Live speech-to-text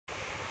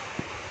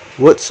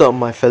What's up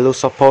my fellow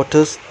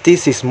supporters,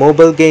 this is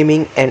mobile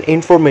gaming and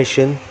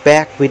information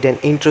back with an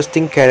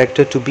interesting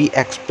character to be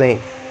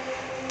explained.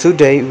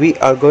 Today we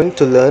are going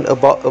to learn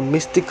about a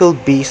mystical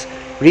beast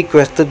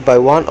requested by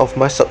one of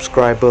my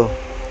subscribers.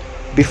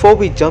 Before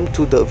we jump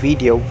to the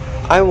video,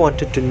 I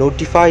wanted to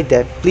notify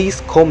that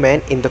please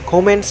comment in the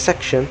comment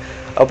section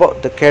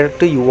about the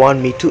character you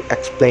want me to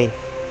explain.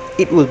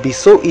 It will be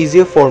so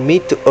easier for me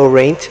to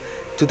arrange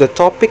to the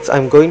topics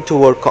I'm going to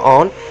work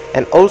on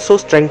and also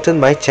strengthen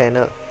my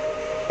channel.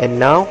 And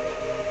now,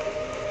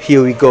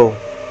 here we go.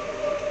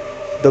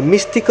 The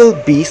mystical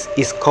beast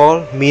is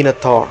called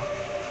Minotaur.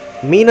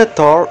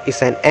 Minotaur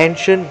is an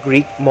ancient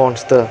Greek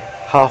monster,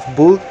 half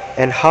bull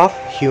and half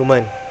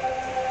human.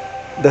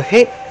 The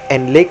head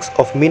and legs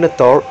of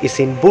Minotaur is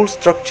in bull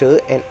structure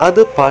and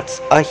other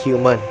parts are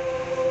human.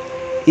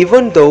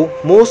 Even though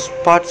most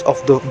parts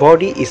of the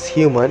body is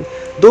human,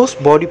 those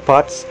body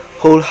parts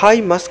hold high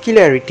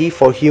muscularity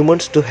for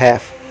humans to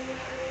have.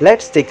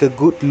 Let's take a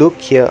good look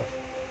here.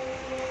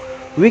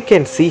 We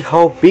can see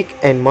how big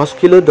and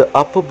muscular the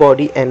upper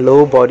body and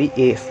lower body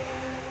is.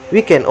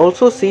 We can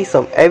also see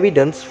some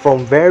evidence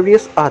from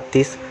various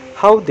artists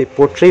how they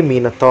portray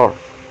Minotaur.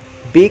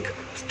 Big,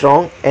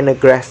 strong and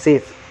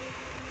aggressive.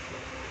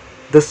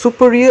 The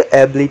superior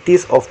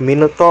abilities of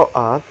Minotaur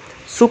are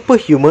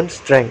superhuman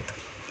strength.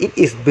 It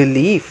is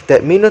believed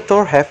that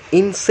Minotaur have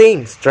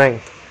insane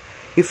strength.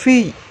 If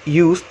we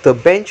use the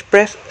bench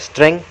press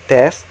strength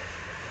test,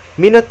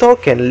 Minotaur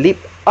can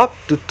lift up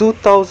to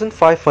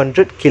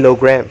 2,500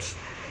 kilograms,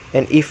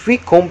 and if we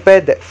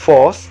compare that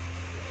force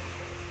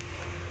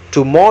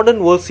to modern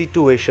world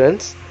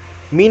situations,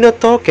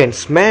 Minotaur can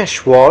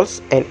smash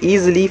walls and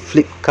easily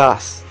flip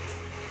cars.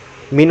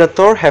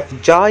 Minotaur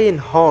have giant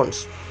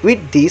horns.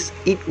 With this,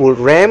 it will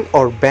ram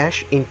or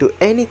bash into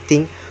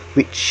anything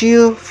with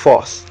sheer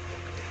force.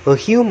 A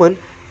human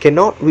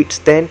cannot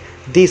withstand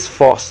this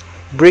force,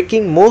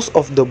 breaking most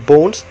of the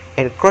bones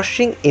and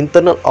crushing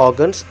internal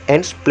organs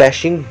and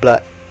splashing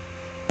blood.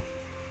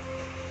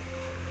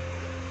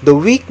 The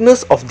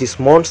weakness of this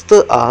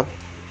monster are,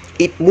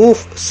 it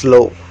moves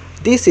slow.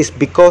 This is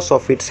because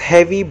of its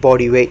heavy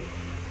body weight.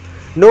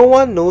 No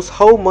one knows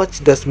how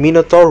much does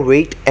Minotaur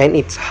weight and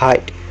its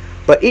height,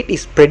 but it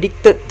is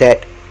predicted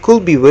that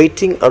could be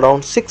weighing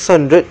around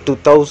 600 to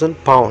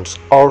 1000 pounds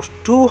or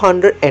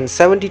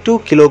 272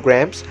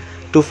 kilograms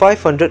to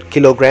 500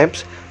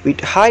 kilograms with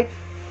height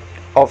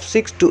of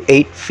 6 to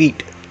 8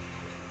 feet.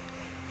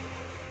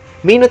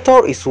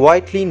 Minotaur is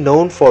widely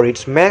known for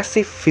its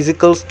massive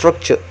physical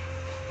structure,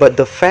 but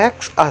the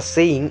facts are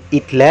saying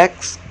it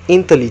lacks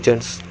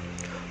intelligence.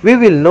 We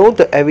will know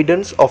the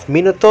evidence of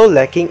Minotaur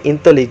lacking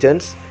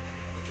intelligence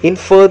in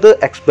further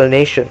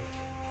explanation.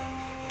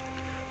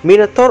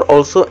 Minotaur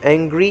also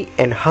angry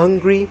and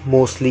hungry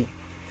mostly.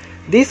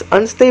 These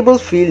unstable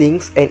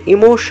feelings and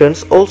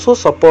emotions also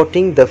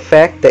supporting the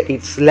fact that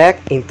it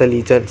lacks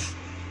intelligence.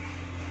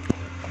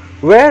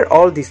 Where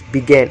all this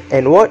began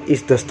and what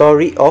is the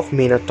story of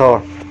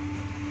Minotaur?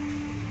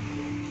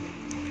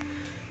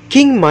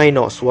 King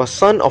Minos was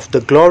son of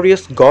the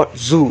glorious god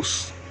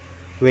Zeus.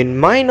 When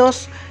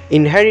Minos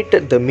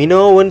inherited the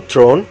Minoan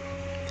throne,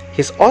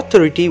 his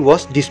authority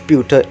was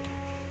disputed.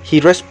 He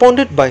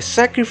responded by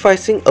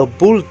sacrificing a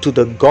bull to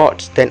the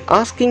gods, then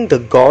asking the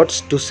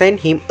gods to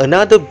send him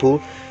another bull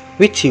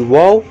which he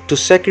vowed to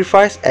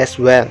sacrifice as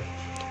well.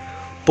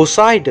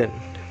 Poseidon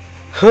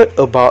heard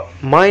about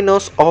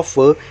Minos'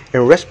 offer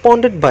and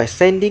responded by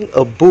sending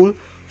a bull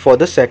for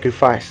the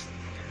sacrifice.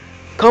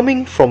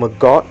 Coming from a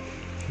god,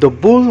 the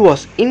bull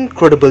was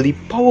incredibly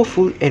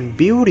powerful and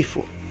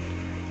beautiful.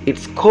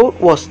 Its coat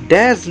was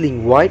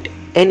dazzling white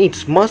and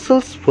its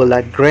muscles were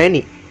like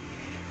granite.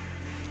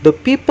 The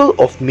people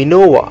of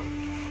Minoa,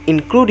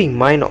 including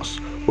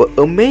Minos, were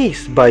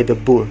amazed by the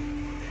bull,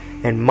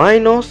 and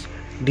Minos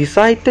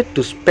decided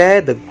to spare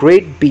the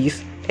great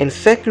beast and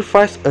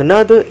sacrifice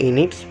another in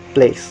its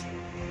place.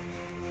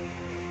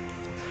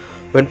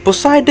 When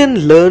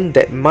Poseidon learned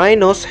that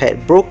Minos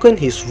had broken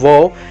his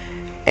vow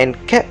and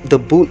kept the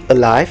bull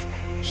alive,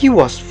 he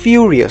was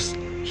furious.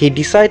 He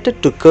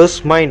decided to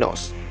curse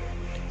Minos.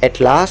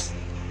 At last,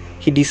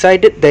 he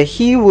decided that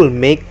he will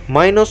make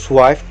Minos'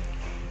 wife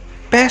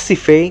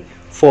Pasiphae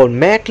fall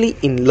madly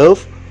in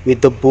love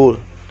with the bull.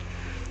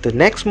 The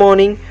next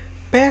morning,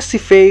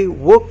 Pasiphae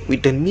woke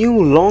with a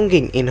new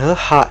longing in her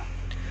heart.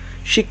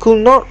 She could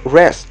not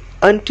rest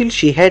until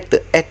she had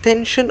the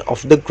attention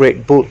of the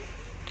great bull.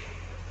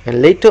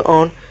 And later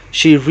on,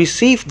 she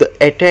received the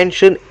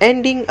attention,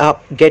 ending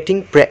up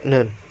getting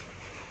pregnant.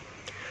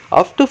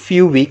 After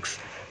few weeks,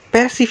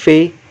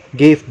 Pasiphae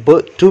gave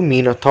birth to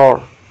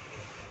Minotaur.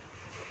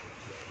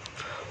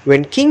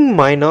 When King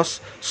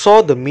Minos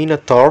saw the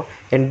Minotaur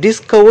and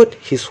discovered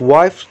his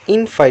wife's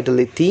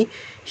infidelity,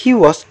 he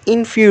was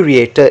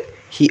infuriated.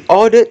 He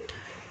ordered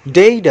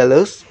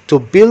Daedalus to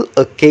build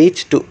a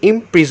cage to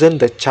imprison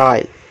the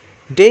child.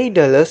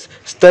 Daedalus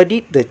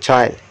studied the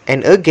child,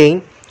 and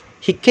again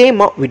he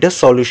came up with a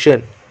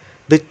solution.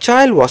 The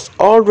child was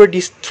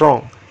already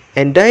strong,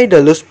 and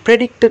Daedalus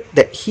predicted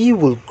that he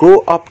will grow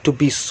up to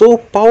be so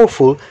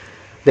powerful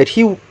that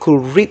he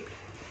could rip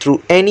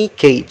through any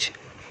cage.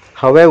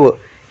 However,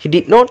 he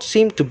did not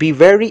seem to be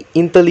very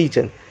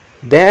intelligent.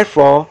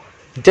 Therefore,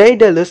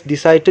 Daedalus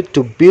decided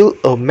to build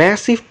a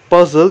massive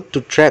puzzle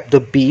to trap the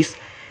beast,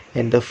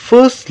 and the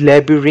first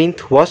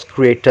labyrinth was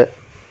created.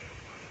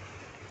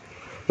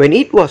 When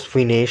it was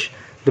finished,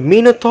 the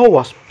Minotaur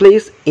was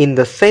placed in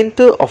the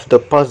center of the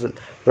puzzle,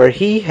 where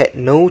he had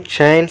no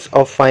chance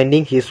of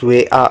finding his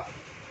way up.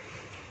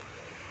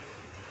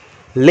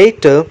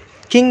 Later,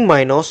 King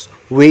Minos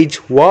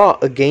waged war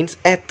against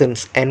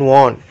Athens and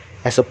won.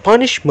 As a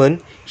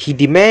punishment, he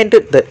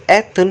demanded that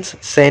Athens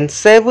send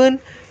 7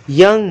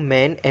 young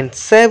men and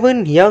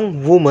 7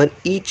 young women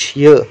each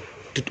year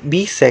to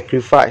be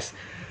sacrificed.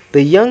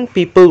 The young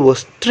people were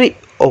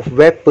stripped of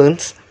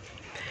weapons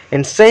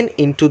and sent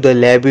into the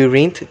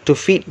labyrinth to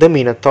feed the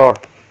Minotaur.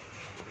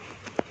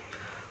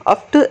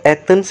 After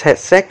Athens had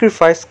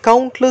sacrificed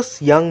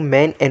countless young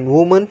men and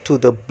women to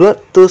the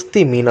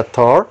bloodthirsty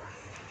Minotaur,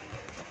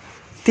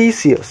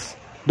 Theseus,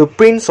 the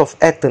prince of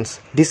Athens,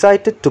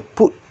 decided to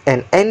put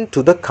an end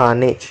to the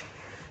carnage.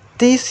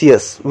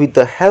 Theseus, with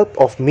the help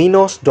of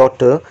Minos'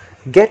 daughter,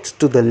 gets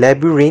to the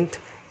labyrinth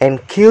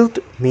and killed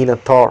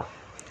Minotaur.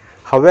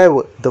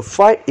 However, the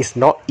fight is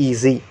not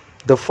easy.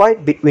 The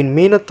fight between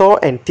Minotaur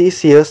and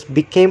Theseus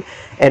became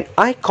an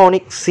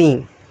iconic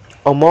scene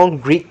among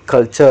Greek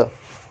culture.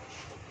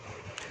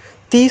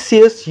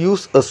 Theseus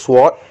used a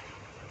sword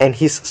and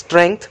his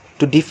strength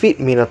to defeat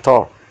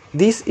Minotaur.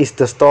 This is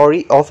the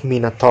story of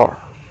Minotaur.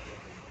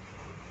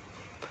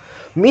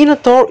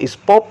 Minotaur is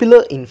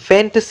popular in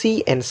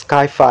fantasy and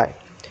sci-fi.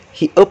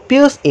 He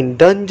appears in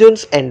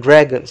Dungeons and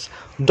Dragons,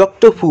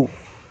 Doctor Who,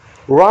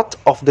 Wrath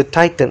of the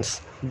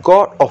Titans,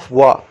 God of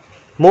War,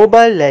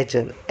 Mobile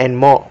Legends, and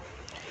more.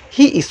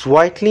 He is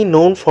widely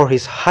known for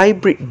his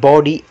hybrid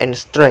body and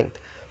strength.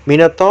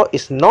 Minotaur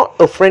is not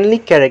a friendly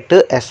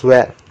character as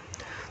well.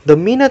 The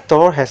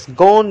Minotaur has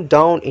gone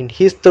down in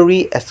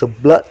history as a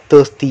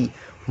bloodthirsty,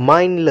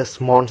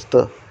 mindless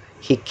monster.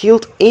 He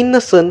killed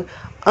innocent,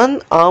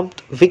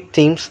 unarmed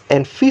victims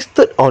and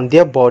feasted on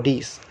their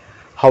bodies.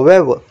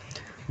 However,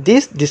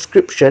 this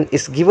description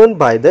is given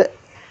by the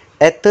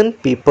Athenian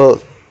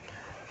people,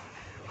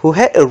 who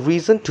had a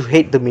reason to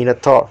hate the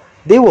Minotaur.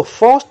 They were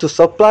forced to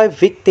supply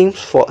victims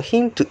for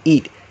him to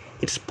eat.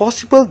 It's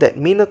possible that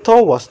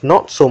Minotaur was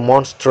not so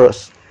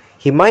monstrous.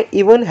 He might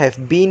even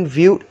have been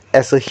viewed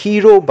as a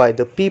hero by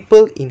the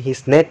people in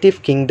his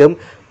native kingdom,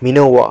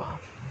 Minotaur.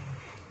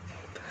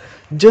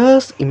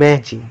 Just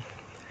imagine,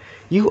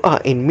 you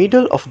are in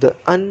middle of the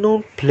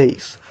unknown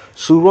place,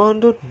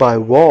 surrounded by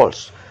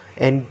walls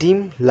and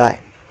dim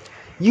light.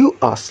 You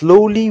are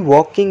slowly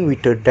walking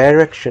with a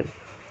direction,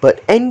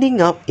 but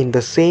ending up in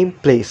the same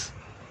place,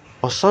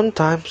 or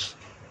sometimes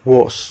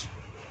worse.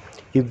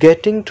 You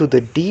getting to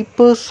the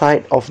deeper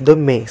side of the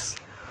maze.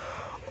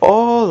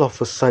 All of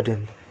a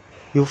sudden,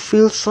 you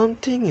feel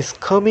something is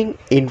coming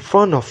in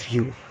front of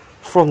you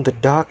from the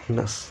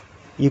darkness.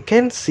 You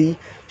can see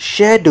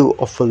shadow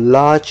of a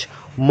large,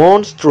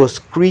 monstrous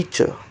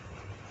creature.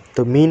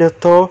 The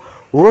Minotaur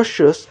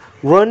rushes,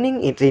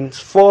 running its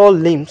 4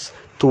 limbs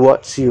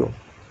towards you.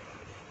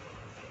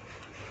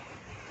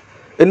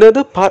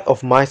 Another part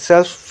of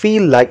myself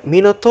feel like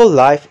Minotaur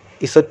life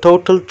is a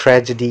total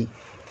tragedy.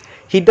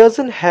 He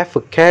doesn't have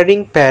a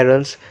caring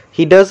parents,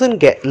 he doesn't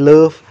get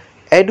love,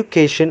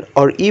 education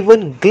or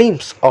even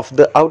glimpse of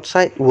the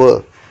outside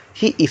world.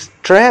 He is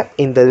trapped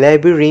in the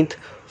labyrinth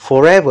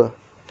forever.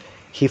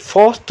 He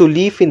forced to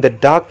live in the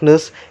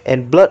darkness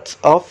and bloods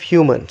of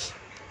humans.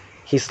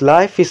 His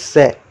life is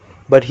sad,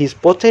 but his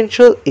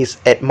potential is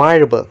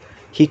admirable.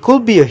 He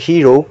could be a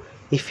hero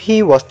if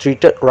he was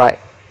treated right.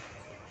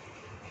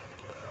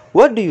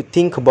 What do you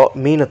think about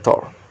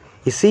Minotaur?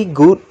 Is he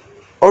good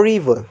or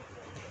evil?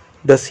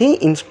 Does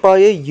he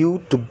inspire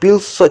you to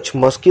build such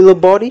muscular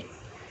body?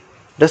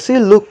 Does he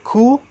look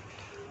cool?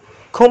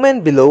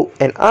 Comment below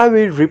and I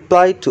will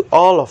reply to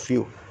all of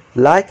you.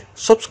 Like,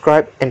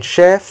 subscribe and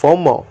share for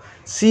more.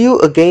 See you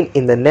again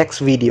in the next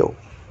video.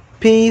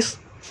 Peace.